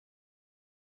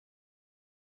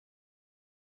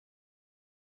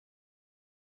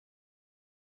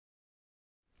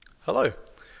Hello.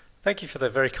 Thank you for the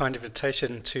very kind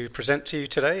invitation to present to you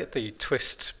today at the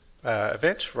TWIST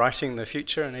event, Writing the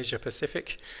Future in Asia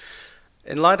Pacific.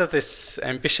 In light of this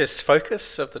ambitious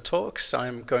focus of the talks,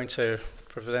 I'm going to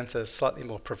present a slightly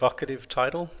more provocative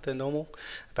title than normal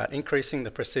about increasing the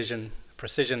precision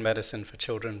medicine for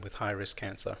children with high-risk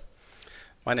cancer.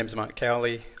 My name is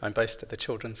Cowley. I'm based at the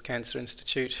Children's Cancer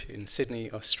Institute in Sydney,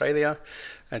 Australia,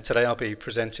 and today I'll be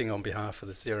presenting on behalf of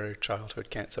the Zero Childhood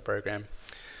Cancer Program.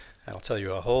 And I'll tell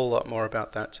you a whole lot more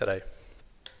about that today.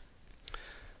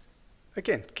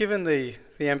 Again, given the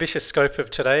ambitious scope of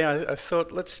today, I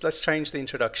thought let's change the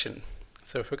introduction.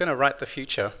 So if we're going to write the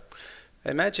future,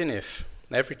 imagine if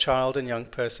every child and young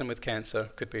person with cancer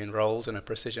could be enrolled in a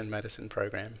precision medicine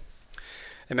program.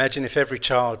 Imagine if every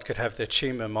child could have their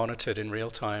tumour monitored in real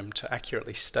time to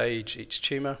accurately stage each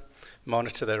tumour,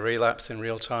 monitor their relapse in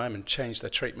real time, and change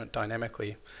their treatment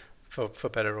dynamically for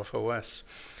better or for worse.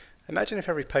 Imagine if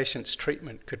every patient's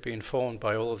treatment could be informed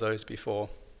by all of those before.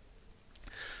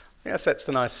 I guess that's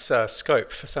the nice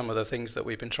scope for some of the things that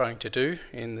we've been trying to do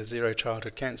in the Zero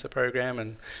Childhood Cancer Program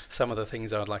and some of the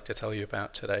things I'd like to tell you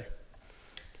about today.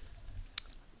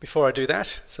 Before I do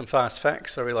that, some fast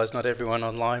facts. I realise not everyone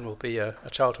online will be a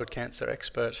childhood cancer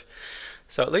expert.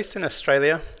 So at least in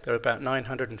Australia, there are about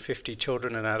 950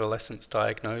 children and adolescents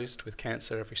diagnosed with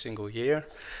cancer every single year.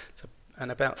 And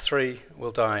about 3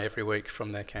 will die every week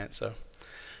from their cancer.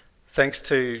 Thanks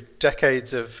to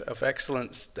decades of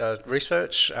excellent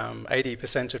research,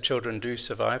 80% of children do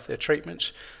survive their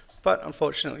treatment, but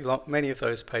unfortunately many of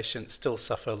those patients still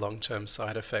suffer long-term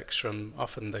side effects from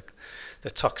often the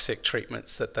toxic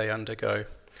treatments that they undergo.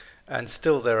 And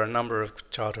still there are a number of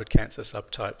childhood cancer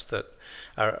subtypes that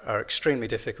are extremely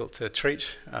difficult to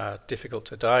treat, difficult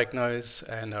to diagnose,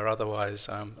 and are otherwise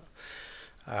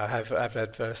have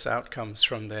adverse outcomes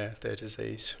from their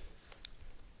disease.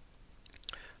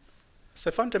 So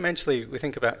fundamentally, we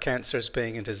think about cancer as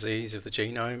being a disease of the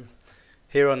genome.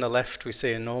 Here on the left, we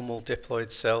see a normal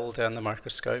diploid cell down the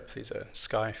microscope. These are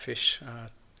skyfish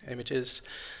images,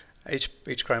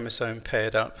 each chromosome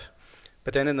paired up.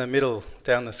 But then in the middle,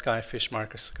 down the skyfish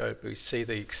microscope, we see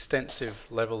the extensive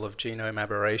level of genome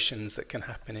aberrations that can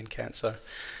happen in cancer.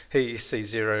 Here you see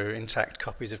 0 intact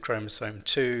copies of chromosome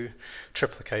 2,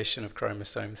 triplication of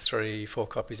chromosome 3, 4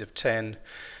 copies of 10,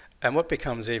 and what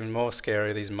becomes even more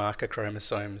scary are these marker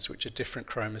chromosomes, which are different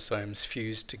chromosomes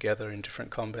fused together in different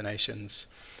combinations.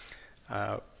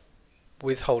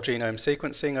 With whole genome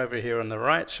sequencing over here on the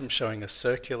right, I'm showing a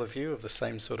circular view of the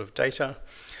same sort of data,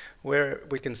 where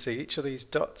we can see each of these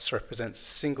dots represents a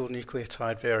single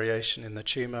nucleotide variation in the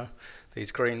tumour.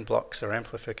 These green blocks are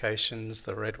amplifications,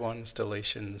 the red ones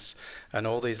deletions, and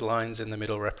all these lines in the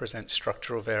middle represent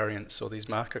structural variants, or these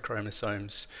marker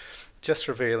chromosomes, just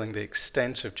revealing the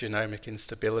extent of genomic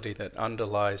instability that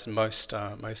underlies most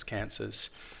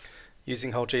cancers.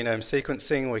 Using whole genome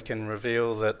sequencing, we can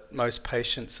reveal that most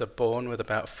patients are born with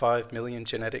about 5 million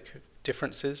genetic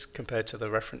differences compared to the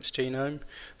reference genome.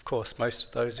 Of course, most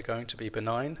of those are going to be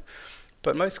benign,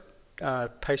 but most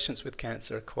patients with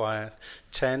cancer acquire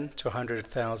 10 to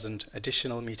 100,000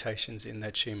 additional mutations in their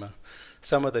tumour.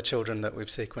 Some of the children that we've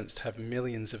sequenced have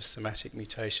millions of somatic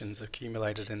mutations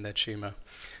accumulated in their tumour.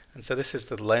 And so this is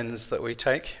the lens that we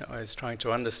take, is trying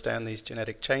to understand these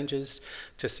genetic changes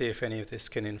to see if any of this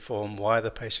can inform why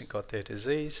the patient got their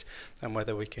disease and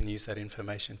whether we can use that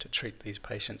information to treat these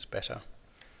patients better.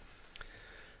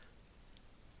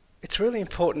 It's really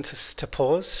important to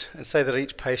pause and say that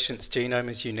each patient's genome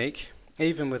is unique,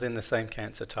 even within the same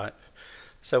cancer type.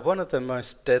 So one of the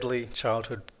most deadly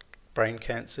childhood brain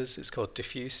cancers is called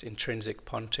diffuse intrinsic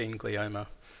pontine glioma.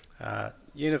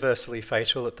 Universally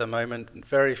fatal at the moment,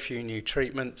 very few new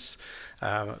treatments,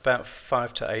 about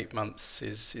 5 to 8 months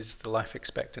is the life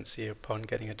expectancy upon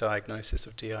getting a diagnosis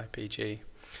of DIPG.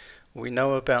 We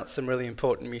know about some really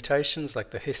important mutations like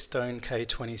the histone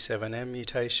K27M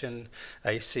mutation,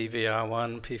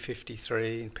 ACVR1,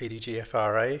 P53, and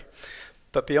PDGFRA.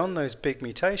 But beyond those big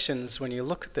mutations, when you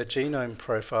look at the genome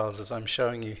profiles, as I'm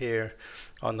showing you here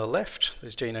on the left,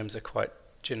 those genomes are quite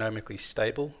genomically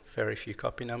stable, very few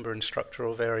copy number and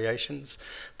structural variations.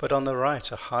 But on the right,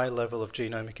 a high level of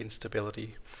genomic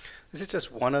instability. This is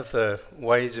just one of the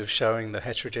ways of showing the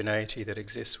heterogeneity that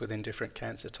exists within different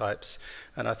cancer types.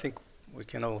 And I think we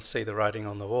can all see the writing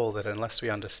on the wall that unless we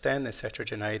understand this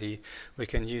heterogeneity, we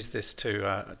can use this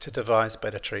to devise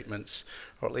better treatments,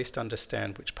 or at least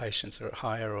understand which patients are at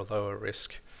higher or lower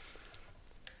risk.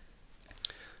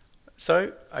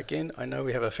 So again, I know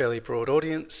we have a fairly broad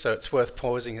audience, so it's worth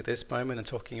pausing at this moment and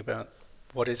talking about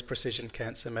what is precision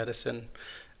cancer medicine,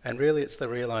 And really it's the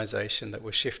realization that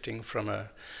we're shifting from a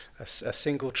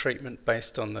single treatment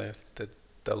based on the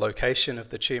location of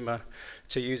the tumour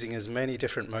to using as many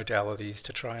different modalities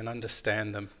to try and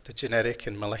understand the genetic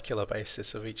and molecular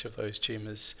basis of each of those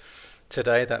tumours.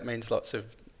 Today that means lots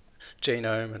of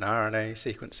genome and RNA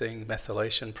sequencing,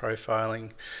 methylation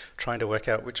profiling, trying to work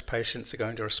out which patients are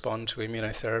going to respond to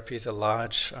immunotherapy is a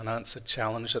large unanswered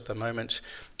challenge at the moment,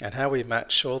 and how we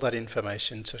match all that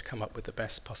information to come up with the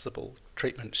best possible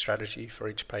treatment strategy for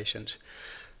each patient.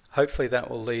 Hopefully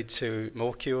that will lead to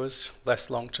more cures, less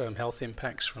long-term health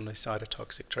impacts from these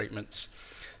cytotoxic treatments.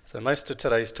 So most of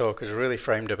today's talk is really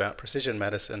framed about precision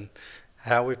medicine,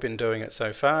 how we've been doing it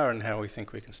so far and how we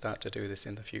think we can start to do this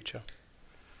in the future.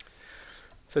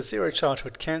 So Zero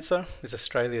Childhood Cancer is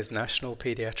Australia's national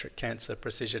paediatric cancer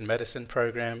precision medicine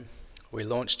program. We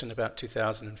launched in about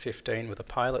 2015 with a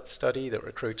pilot study that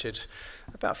recruited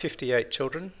about 58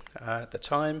 children at the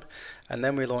time, and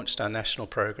then we launched our national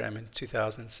program in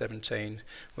 2017,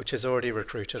 which has already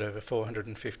recruited over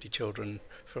 450 children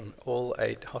from all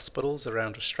 8 hospitals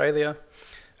around Australia.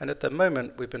 And at the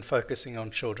moment we've been focusing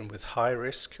on children with high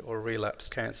risk or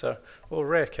relapsed cancer or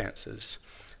rare cancers.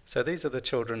 So these are the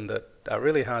children that are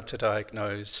really hard to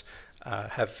diagnose,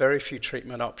 have very few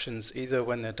treatment options either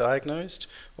when they're diagnosed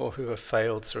or who have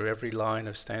failed through every line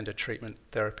of standard treatment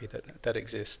therapy that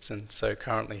exists, and so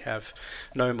currently have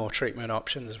no more treatment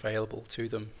options available to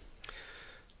them.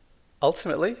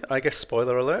 Ultimately, I guess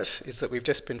spoiler alert, is that we've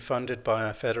just been funded by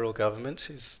our federal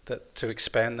government to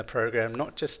expand the program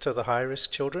not just to the high-risk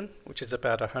children, which is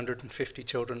about 150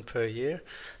 children per year,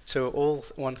 to all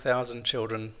 1,000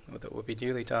 children that will be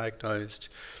newly diagnosed,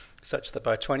 such that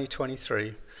by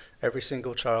 2023, every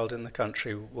single child in the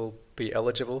country will be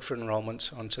eligible for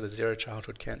enrolment onto the Zero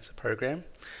Childhood Cancer program,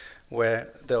 where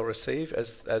they'll receive,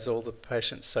 as all the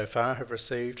patients so far have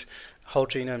received, whole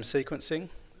genome sequencing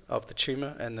of the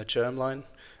tumour and the germline,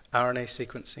 RNA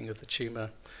sequencing of the tumour,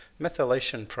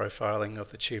 methylation profiling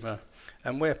of the tumour,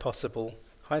 and where possible,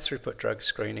 high-throughput drug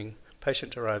screening,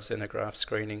 patient-derived xenograft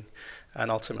screening,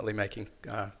 and ultimately making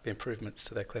improvements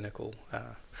to their clinical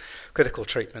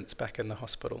treatments back in the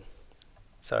hospital.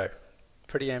 So,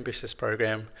 pretty ambitious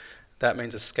program. That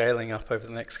means a scaling up over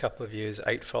the next couple of years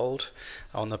 8-fold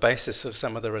on the basis of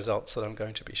some of the results that I'm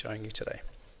going to be showing you today.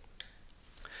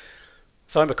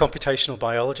 So I'm a computational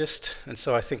biologist, and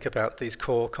so I think about these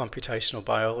core computational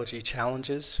biology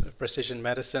challenges of precision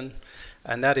medicine,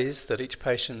 and that is that each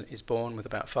patient is born with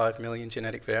about 5 million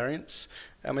genetic variants,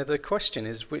 and the question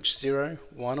is which 0,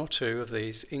 1 or 2 of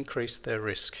these increase their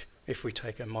risk if we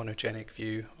take a monogenic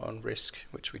view on risk,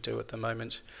 which we do at the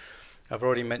moment. I've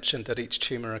already mentioned that each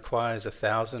tumour requires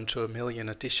 1,000 to 1 million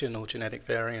additional genetic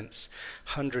variants,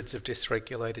 hundreds of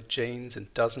dysregulated genes,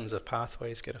 and dozens of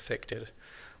pathways get affected.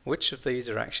 Which of these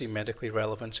are actually medically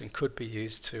relevant and could be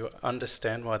used to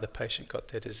understand why the patient got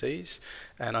their disease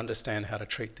and understand how to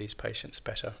treat these patients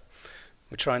better?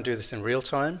 We try and do this in real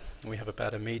time. We have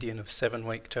about a median of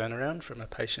 7-week turnaround from a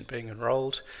patient being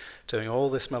enrolled, doing all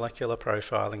this molecular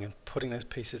profiling and putting those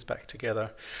pieces back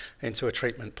together into a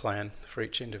treatment plan for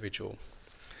each individual.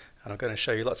 And I'm going to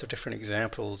show you lots of different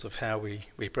examples of how we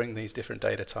bring these different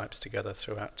data types together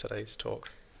throughout today's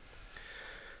talk.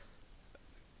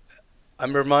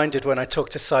 I'm reminded when I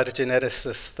talk to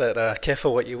cytogeneticists that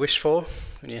careful what you wish for.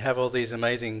 When you have all these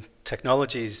amazing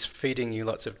technologies feeding you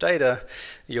lots of data,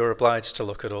 you're obliged to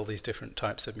look at all these different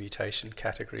types of mutation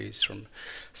categories, from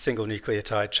single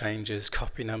nucleotide changes,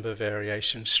 copy number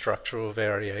variation, structural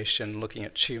variation, looking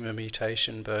at tumor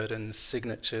mutation burdens,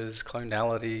 signatures,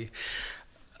 clonality.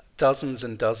 Dozens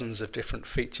and dozens of different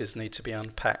features need to be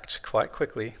unpacked quite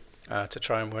quickly to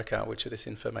try and work out which of this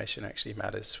information actually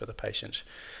matters for the patient.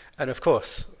 And of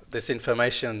course, this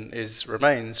information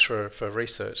remains for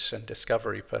research and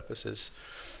discovery purposes.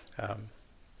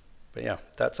 But yeah,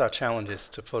 that's our challenge, is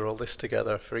to put all this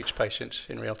together for each patient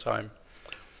in real time.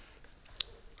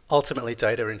 Ultimately,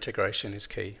 data integration is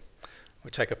key.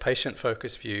 We take a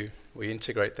patient-focused view, we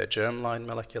integrate their germline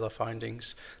molecular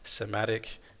findings,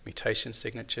 somatic, mutation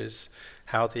signatures,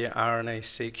 how the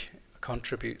RNA-seq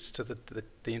contributes to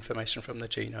the information from the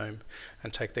genome,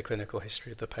 and take the clinical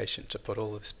history of the patient to put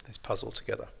all of this puzzle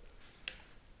together.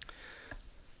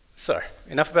 So,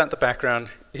 enough about the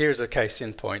background. Here's a case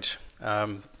in point.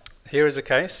 Here is a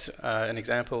case, an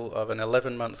example of an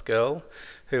 11-month girl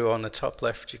who, on the top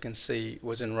left, you can see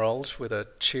was enrolled with a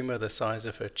tumour the size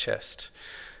of her chest.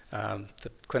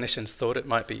 The clinicians thought it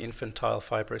might be infantile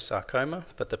fibrosarcoma,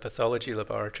 but the pathology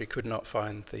laboratory could not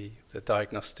find the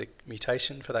diagnostic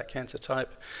mutation for that cancer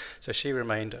type, so she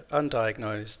remained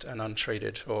undiagnosed and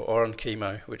untreated, or on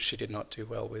chemo, which she did not do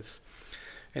well with.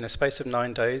 In a space of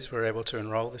 9 days, we were able to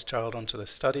enroll this child onto the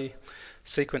study,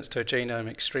 sequenced her genome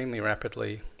extremely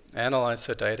rapidly, analyze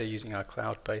her data using our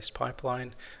cloud-based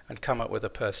pipeline, and come up with a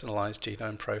personalized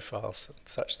genome profile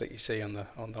such that you see on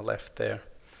the left there.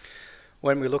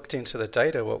 When we looked into the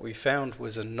data, what we found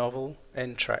was a novel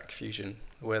N-track fusion,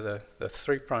 where the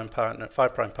 5'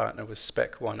 partner was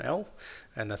SPEC1L,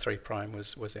 and the 3'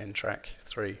 was N-track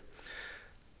 3.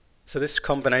 So this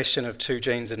combination of two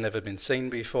genes had never been seen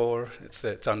before.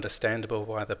 It's understandable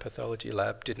why the pathology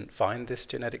lab didn't find this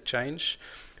genetic change,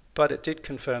 but it did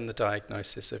confirm the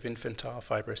diagnosis of infantile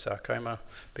fibrosarcoma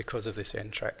because of this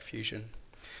N-track fusion.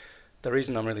 The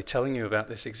reason I'm really telling you about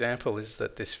this example is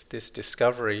that this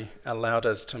discovery allowed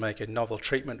us to make a novel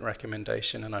treatment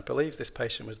recommendation, and I believe this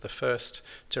patient was the first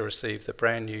to receive the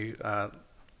brand new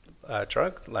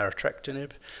drug,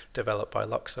 larotrectinib, developed by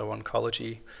Loxo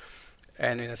Oncology,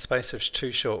 and in a space of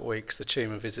 2 short weeks, the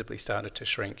tumour visibly started to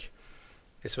shrink.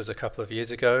 This was a couple of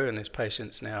years ago, and this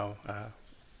patient's now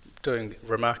doing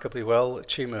remarkably well,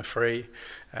 tumour-free,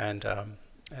 and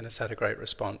has had a great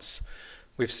response.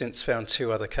 We've since found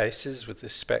 2 other cases with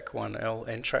this SPEC1L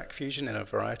N-track fusion in a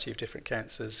variety of different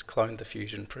cancers, cloned the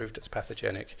fusion, proved it's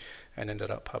pathogenic, and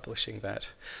ended up publishing that.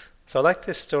 So I like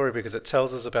this story because it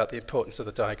tells us about the importance of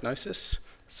the diagnosis.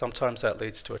 Sometimes that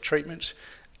leads to a treatment.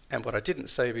 And what I didn't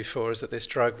say before is that this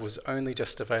drug was only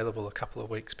just available a couple of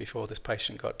weeks before this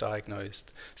patient got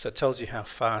diagnosed. So it tells you how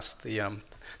fast the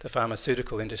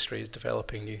pharmaceutical industry is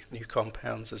developing new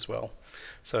compounds as well.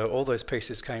 So all those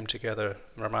pieces came together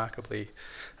remarkably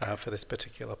for this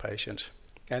particular patient,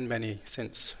 and many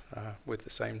since with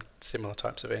the similar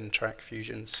types of N-track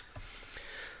fusions.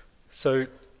 So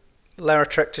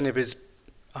larotrectinib is,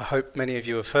 I hope many of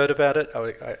you have heard about it.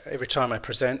 Every time I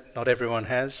present, not everyone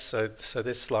has, so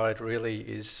this slide really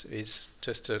is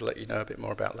just to let you know a bit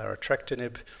more about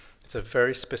larotrectinib. It's a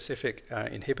very specific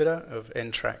inhibitor of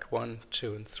N-track 1,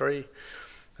 2, and 3.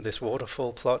 And this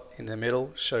waterfall plot in the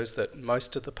middle shows that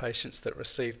most of the patients that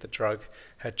received the drug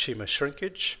had tumour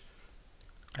shrinkage,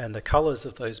 and the colours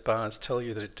of those bars tell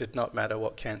you that it did not matter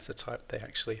what cancer type they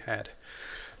actually had.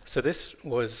 So this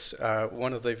was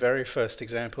one of the very first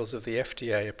examples of the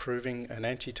FDA approving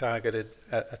a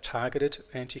targeted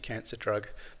anti-cancer drug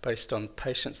based on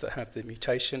patients that have the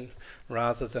mutation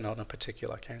rather than on a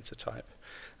particular cancer type.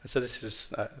 And so this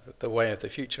is the way of the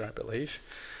future, I believe.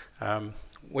 None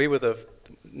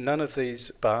of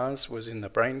these bars was in the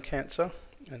brain cancer,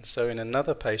 and so in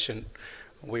another patient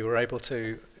we were able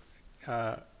to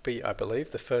be, I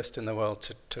believe, the first in the world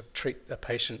to treat a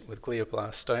patient with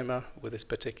glioblastoma with this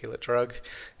particular drug.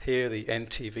 Here the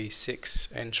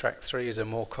NTV6 N-track 3 is a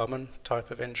more common type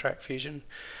of N-track fusion,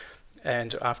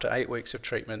 and after 8 weeks of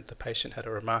treatment the patient had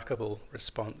a remarkable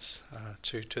response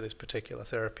to this particular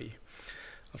therapy.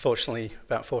 Unfortunately,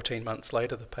 about 14 months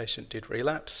later the patient did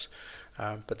relapse,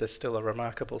 but there's still a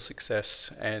remarkable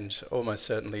success and almost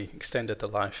certainly extended the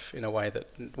life in a way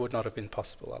that would not have been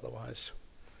possible otherwise.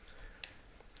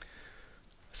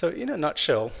 So in a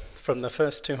nutshell, from the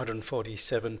first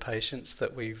 247 patients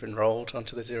that we've enrolled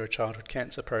onto the Zero Childhood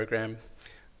Cancer program,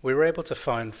 we were able to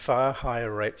find far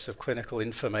higher rates of clinical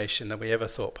information than we ever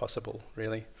thought possible,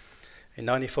 really. In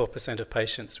 94% of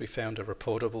patients we found a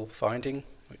reportable finding,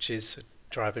 which is a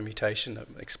driver mutation that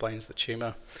explains the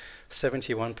tumour.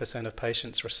 71% of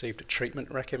patients received a treatment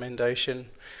recommendation.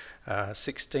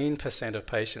 16% of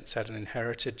patients had an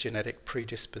inherited genetic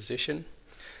predisposition,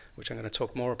 which I'm going to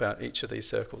talk more about each of these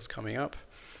circles coming up.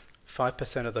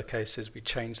 5% of the cases we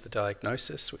changed the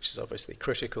diagnosis, which is obviously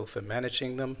critical for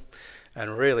managing them.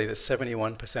 And really the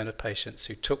 71% of patients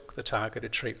who took the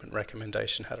targeted treatment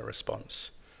recommendation had a response.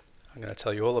 I'm going to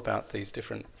tell you all about these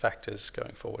different factors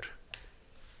going forward.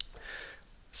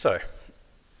 So,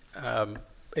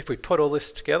 if we put all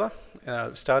this together,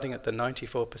 starting at the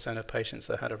 94% of patients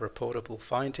that had a reportable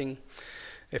finding,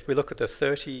 if we look at the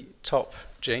 30 top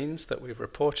genes that we've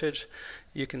reported,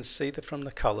 you can see that from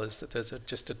the colours that there's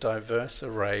just a diverse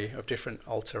array of different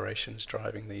alterations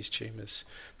driving these tumours,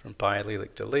 from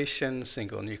biallelic deletion,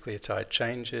 single nucleotide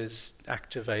changes,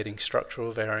 activating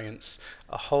structural variants,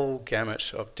 a whole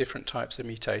gamut of different types of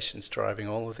mutations driving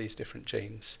all of these different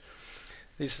genes.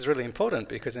 This is really important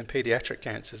because in pediatric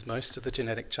cancers, most of the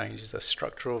genetic changes are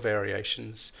structural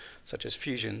variations, such as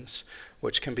fusions,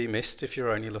 which can be missed if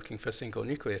you're only looking for single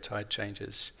nucleotide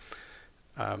changes.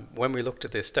 When we looked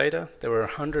at this data, there were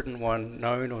 101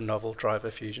 known or novel driver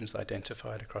fusions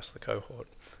identified across the cohort.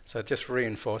 So just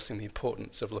reinforcing the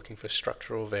importance of looking for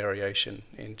structural variation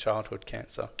in childhood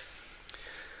cancer.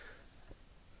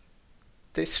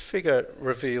 This figure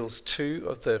reveals 2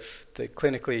 of the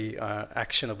clinically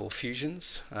actionable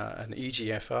fusions, an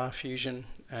EGFR fusion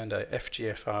and a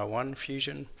FGFR1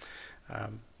 fusion.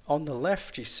 On the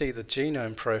left, you see the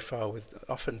genome profile with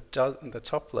the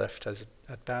top left has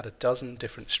about a dozen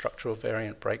different structural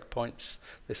variant breakpoints.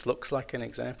 This looks like an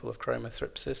example of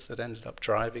chromothripsis that ended up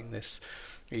driving this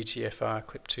EGFR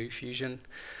CLIP2 fusion.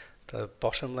 The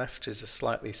bottom left is a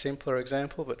slightly simpler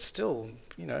example, but still,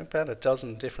 about a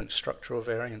dozen different structural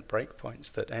variant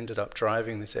breakpoints that ended up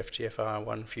driving this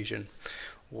FGFR1 fusion.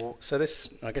 So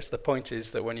I guess the point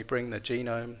is that when you bring the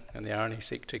genome and the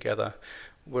RNA-seq together,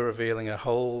 we're revealing a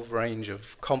whole range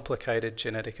of complicated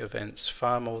genetic events,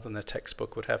 far more than the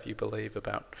textbook would have you believe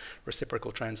about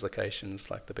reciprocal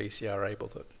translocations like the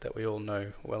BCR-ABL that we all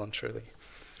know well and truly.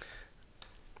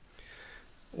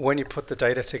 When you put the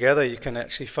data together, you can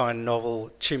actually find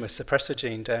novel tumor suppressor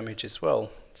gene damage as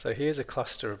well. So here's a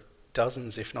cluster of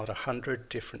dozens, if not 100,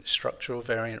 different structural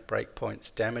variant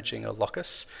breakpoints damaging a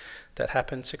locus that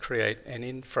happened to create an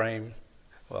in-frame,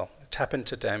 it happened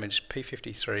to damage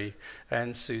p53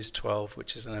 and SUS12,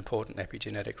 which is an important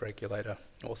epigenetic regulator,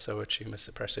 also a tumor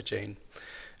suppressor gene.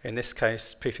 In this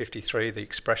case, p53, the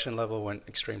expression level went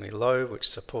extremely low, which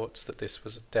supports that this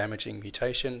was a damaging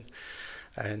mutation,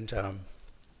 and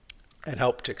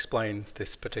helped explain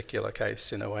this particular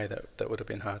case in a way that would have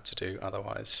been hard to do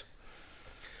otherwise.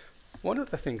 One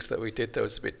of the things that we did that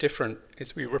was a bit different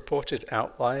is we reported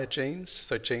outlier genes,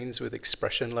 so genes with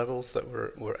expression levels that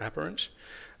were aberrant.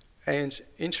 And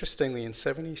interestingly, in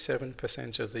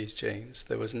 77% of these genes,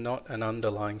 there was not an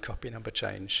underlying copy number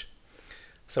change.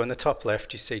 So in the top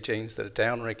left, you see genes that are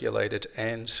downregulated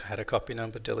and had a copy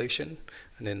number deletion.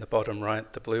 And in the bottom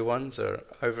right, the blue ones are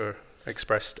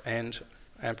overexpressed and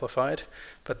amplified.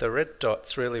 But the red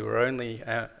dots really were only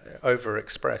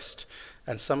overexpressed.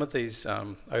 And some of these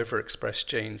overexpressed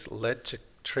genes led to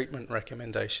treatment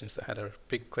recommendations that had a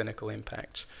big clinical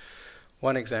impact.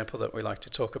 One example that we like to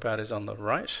talk about is on the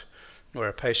right, where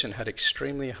a patient had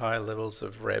extremely high levels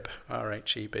of RHEB,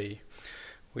 R-H-E-B.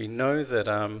 We know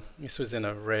that this was in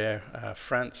a rare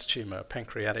France tumor, a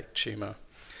pancreatic tumor.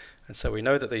 And so we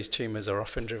know that these tumors are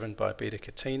often driven by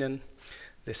beta-catenin.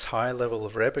 This high level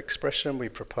of RHEB expression we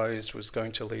proposed was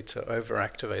going to lead to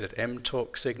overactivated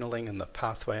mTORC signaling, and the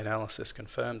pathway analysis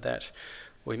confirmed that.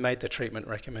 We made the treatment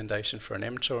recommendation for an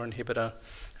mTOR inhibitor,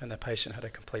 and the patient had a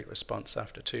complete response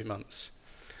after 2 months.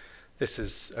 This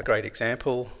is a great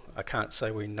example. I can't say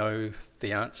we know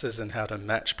the answers and how to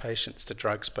match patients to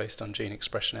drugs based on gene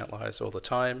expression outliers all the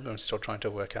time. I'm still trying to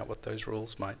work out what those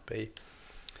rules might be.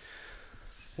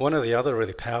 One of the other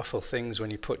really powerful things when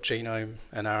you put genome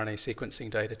and RNA sequencing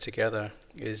data together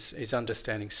is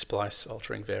understanding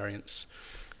splice-altering variants.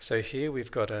 So here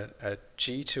we've got a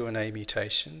G to an A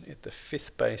mutation at the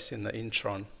 5th base in the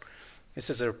intron. This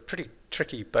is a pretty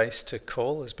tricky base to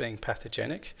call as being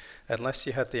pathogenic unless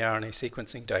you had the RNA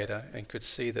sequencing data and could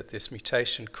see that this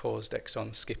mutation caused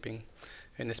exon skipping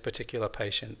in this particular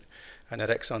patient, and that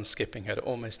exon skipping had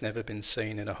almost never been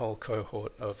seen in a whole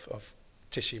cohort of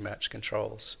tissue match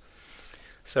controls.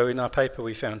 So in our paper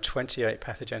we found 28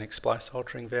 pathogenic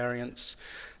splice-altering variants.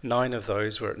 9 of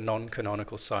those were at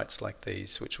non-canonical sites like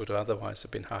these, which would otherwise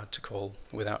have been hard to call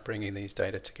without bringing these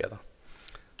data together.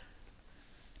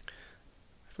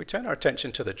 If we turn our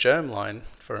attention to the germline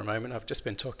for a moment, I've just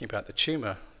been talking about the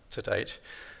tumor to date,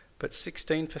 but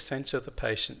 16% of the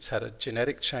patients had a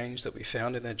genetic change that we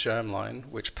found in their germline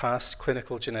which passed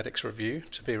clinical genetics review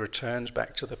to be returned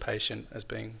back to the patient as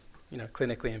being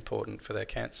clinically important for their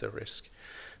cancer risk.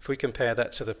 If we compare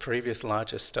that to the previous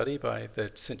largest study by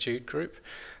the St. Jude group,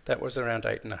 that was around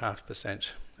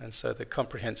 8.5%. And so the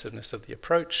comprehensiveness of the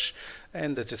approach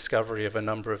and the discovery of a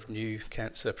number of new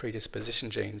cancer predisposition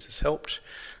genes has helped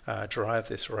drive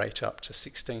this rate up to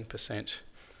 16%.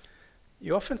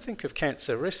 You often think of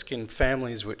cancer risk in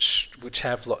families which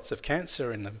have lots of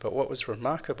cancer in them, but what was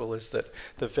remarkable is that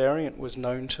the variant was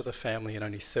known to the family in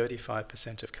only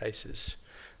 35% of cases.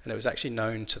 And it was actually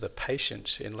known to the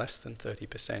patient in less than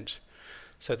 30%.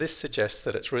 So this suggests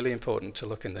that it's really important to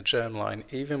look in the germline,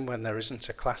 even when there isn't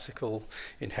a classical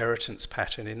inheritance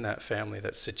pattern in that family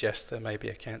that suggests there may be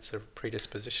a cancer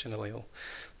predisposition allele.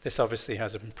 This obviously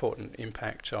has an important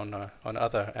impact on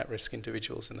other at-risk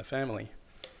individuals in the family.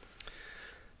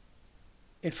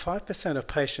 In 5% of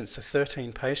patients, so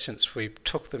 13 patients, we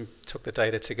took the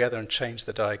data together and changed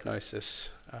the diagnosis.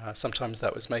 Sometimes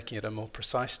that was making it a more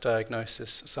precise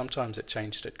diagnosis. Sometimes it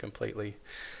changed it completely.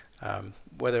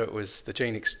 Whether it was the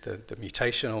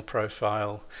mutational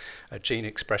profile, a gene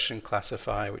expression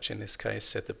classifier, which in this case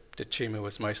said the tumor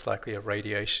was most likely a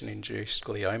radiation-induced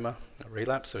glioma, a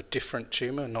relapse, so a different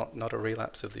tumor, not a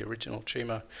relapse of the original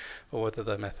tumor, or whether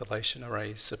the methylation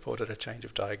arrays supported a change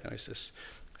of diagnosis.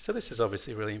 So this is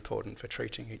obviously really important for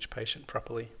treating each patient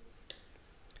properly.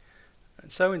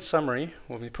 And so in summary,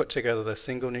 when we put together the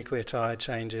single nucleotide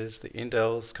changes, the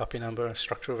indels, copy number,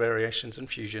 structural variations and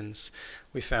fusions,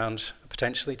 we found a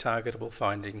potentially targetable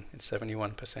finding in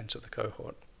 71% of the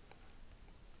cohort.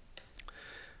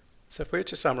 So if we were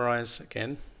to summarize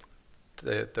again,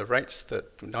 the rates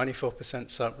that 94%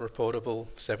 sub-reportable,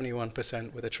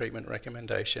 71% with a treatment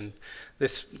recommendation,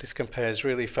 this compares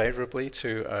really favorably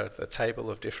to a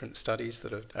table of different studies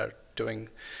that are doing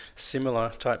similar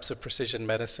types of precision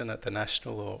medicine at the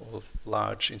national or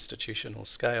large institutional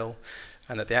scale,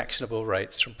 and that the actionable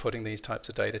rates from putting these types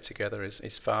of data together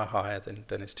is far higher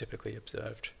than is typically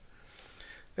observed.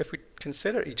 If we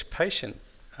consider each patient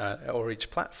or each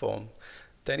platform,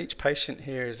 then each patient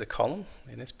here is a column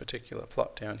in this particular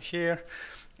plot down here,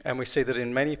 and we see that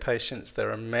in many patients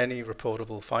there are many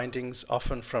reportable findings,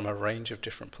 often from a range of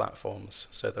different platforms.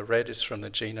 So the red is from the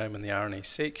genome and the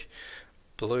RNA-seq,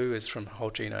 blue is from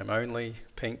whole genome only,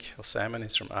 pink or salmon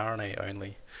is from RNA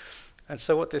only. And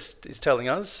so what this is telling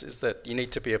us is that you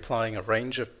need to be applying a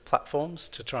range of platforms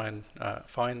to try and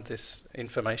find this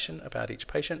information about each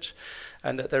patient,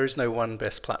 and that there is no one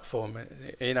best platform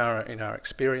in our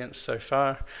experience so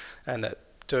far, and that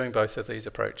doing both of these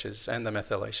approaches and the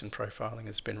methylation profiling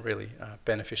has been really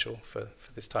beneficial for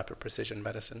this type of precision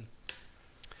medicine.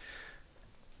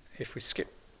 If we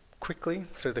skip quickly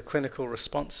through the clinical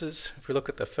responses, if we look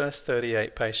at the first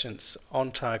 38 patients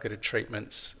on targeted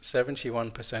treatments,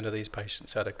 71% of these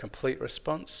patients had a complete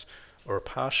response or a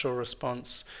partial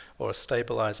response or a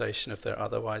stabilization of their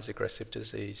otherwise aggressive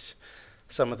disease.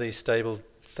 Some of these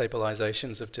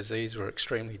stabilizations of disease were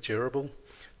extremely durable,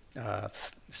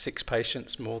 6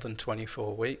 patients more than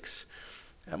 24 weeks.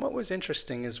 And what was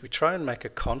interesting is we try and make a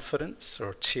confidence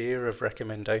or a tier of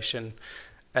recommendation,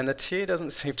 and the tier doesn't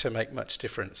seem to make much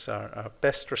difference. Our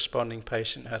best responding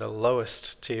patient had a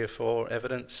lowest tier 4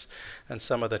 evidence, and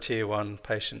some of the tier 1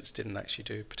 patients didn't actually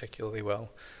do particularly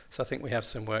well. So I think we have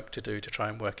some work to do to try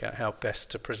and work out how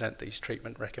best to present these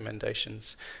treatment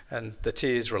recommendations. And the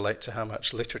tiers relate to how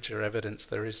much literature evidence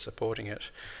there is supporting it.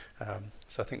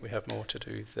 So I think we have more to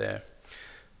do there.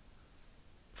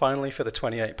 Finally, for the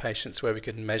 28 patients where we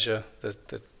could measure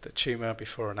the tumor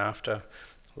before and after,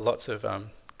 lots of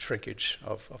shrinkage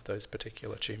of those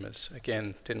particular tumours.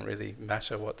 Again, didn't really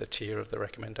matter what the tier of the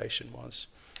recommendation was.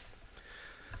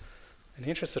 In the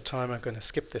interest of time, I'm going to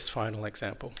skip this final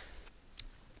example.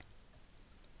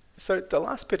 So the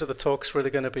last bit of the talk is really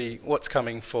going to be what's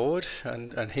coming forward,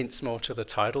 and hints more to the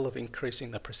title of increasing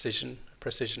the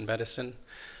precision medicine.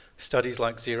 Studies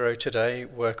like Zero today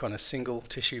work on a single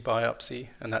tissue biopsy,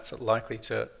 and that's likely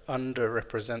to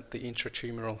underrepresent the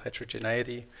intratumoral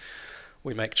heterogeneity.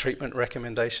 We make treatment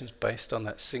recommendations based on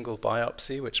that single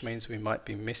biopsy, which means we might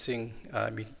be missing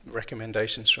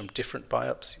recommendations from different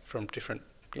biopsies,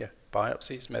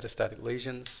 metastatic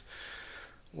lesions.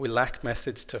 We lack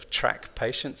methods to track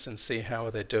patients and see how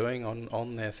they're doing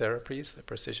on their therapies, their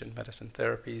precision medicine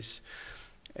therapies.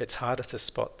 It's harder to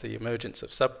spot the emergence of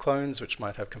subclones, which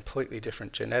might have completely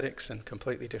different genetics and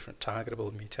completely different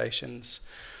targetable mutations.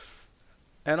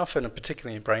 And often, and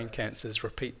particularly in brain cancers,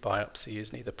 repeat biopsy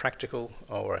is neither practical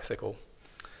or ethical.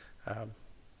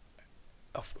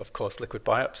 Of course, liquid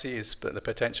biopsy is the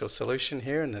potential solution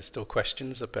here, and there's still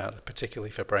questions about,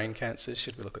 particularly for brain cancers,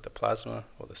 should we look at the plasma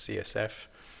or the CSF?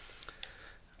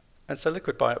 And so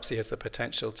liquid biopsy has the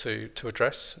potential to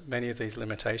address many of these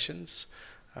limitations.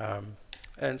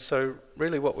 And so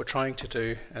really what we're trying to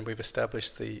do, and we've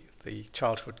established the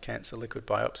Childhood Cancer Liquid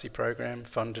Biopsy Program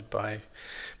funded by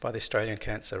the Australian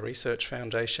Cancer Research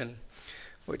Foundation,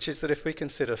 which is that if we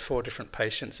consider 4 different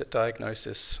patients at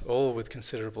diagnosis, all with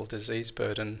considerable disease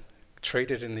burden,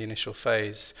 treated in the initial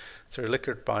phase, through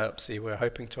liquid biopsy, we're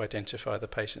hoping to identify the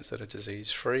patients that are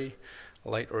disease-free,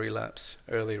 late relapse,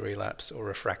 early relapse, or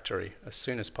refractory as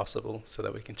soon as possible so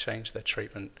that we can change their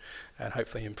treatment and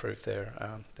hopefully improve their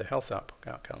health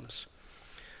outcomes.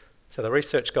 So the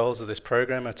research goals of this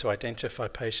program are to identify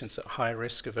patients at high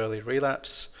risk of early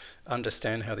relapse,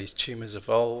 understand how these tumours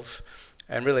evolve,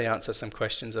 and really answer some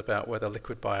questions about whether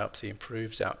liquid biopsy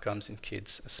improves outcomes in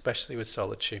kids, especially with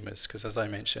solid tumours, because as I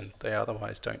mentioned, they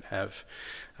otherwise don't have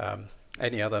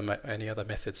any other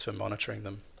methods for monitoring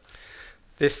them.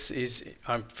 This is,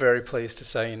 I'm very pleased to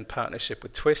say, in partnership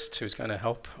with Twist, who's going to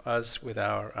help us with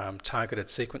our targeted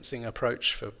sequencing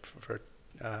approach for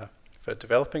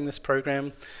developing this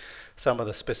program. Some of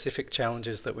the specific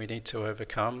challenges that we need to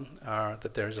overcome are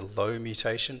that there is a low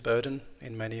mutation burden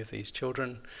in many of these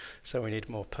children, so we need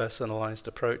a more personalized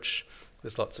approach.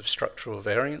 There's lots of structural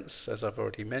variants, as I've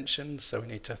already mentioned, so we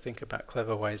need to think about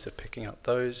clever ways of picking up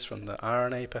those from the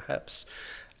RNA perhaps,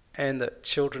 and that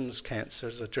children's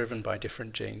cancers are driven by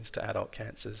different genes to adult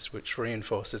cancers, which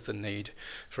reinforces the need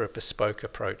for a bespoke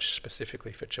approach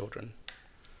specifically for children.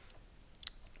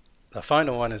 The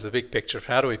final one is the big picture of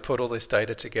how do we put all this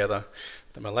data together,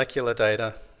 the molecular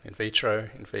data, in vitro,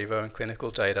 in vivo, and clinical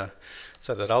data,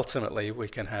 so that ultimately we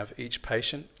can have each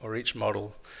patient or each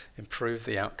model improve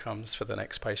the outcomes for the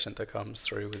next patient that comes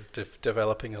through, with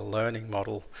developing a learning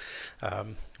model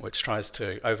which tries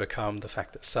to overcome the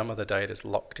fact that some of the data is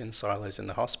locked in silos in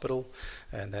the hospital,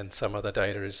 and then some of the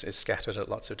data is scattered at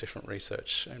lots of different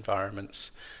research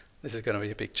environments. This is going to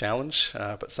be a big challenge,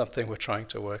 but something we're trying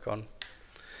to work on.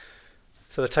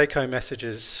 So the take-home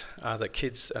messages are that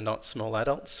kids are not small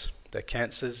adults. Their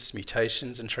cancers,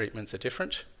 mutations, and treatments are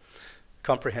different.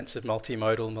 Comprehensive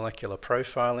multimodal molecular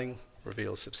profiling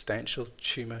reveals substantial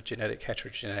tumour genetic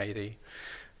heterogeneity.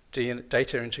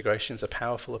 Data integration is a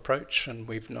powerful approach, and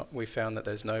we've found that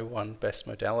there's no one best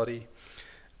modality.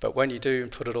 But when you do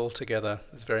put it all together,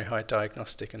 there's very high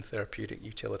diagnostic and therapeutic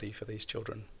utility for these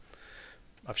children.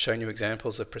 I've shown you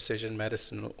examples of precision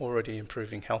medicine already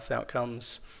improving health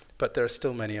outcomes, but there are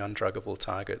still many undruggable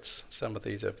targets. Some of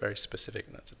these are very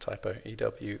specific. That's a typo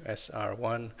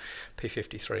EWSR1,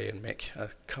 P53, and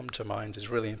MYC come to mind as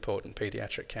really important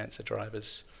pediatric cancer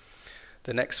drivers.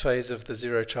 The next phase of the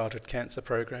Zero Childhood Cancer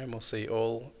Program will see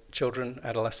all children,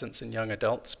 adolescents, and young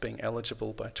adults being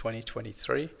eligible by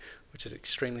 2023, which is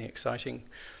extremely exciting,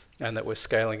 and that we're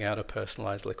scaling out a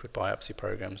personalised liquid biopsy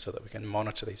program so that we can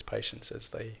monitor these patients as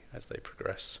they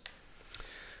progress.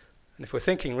 And if we're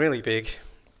thinking really big,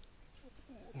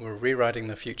 we're rewriting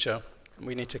the future.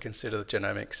 We need to consider the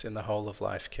genomics in the whole of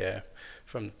life care,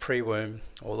 from pre-womb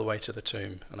all the way to the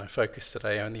tomb. And I focus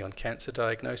today only on cancer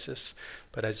diagnosis,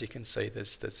 but as you can see,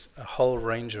 there's a whole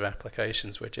range of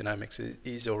applications where genomics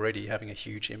is already having a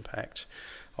huge impact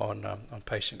on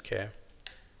patient care.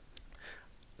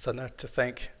 So I'd like to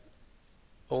thank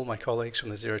all my colleagues from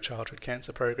the Zero Childhood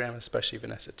Cancer Program, especially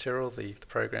Vanessa Tyrrell, the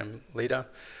program leader.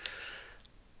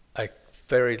 A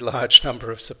very large number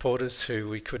of supporters who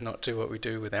we could not do what we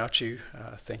do without you.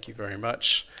 Thank you very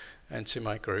much. And to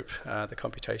my group, the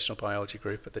Computational Biology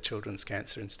group at the Children's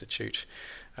Cancer Institute,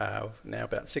 now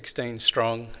about 16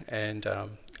 strong, and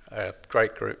a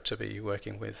great group to be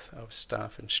working with, of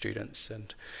staff and students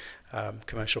and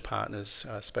commercial partners,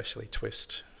 especially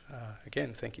Twist.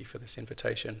 Again, thank you for this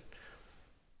invitation.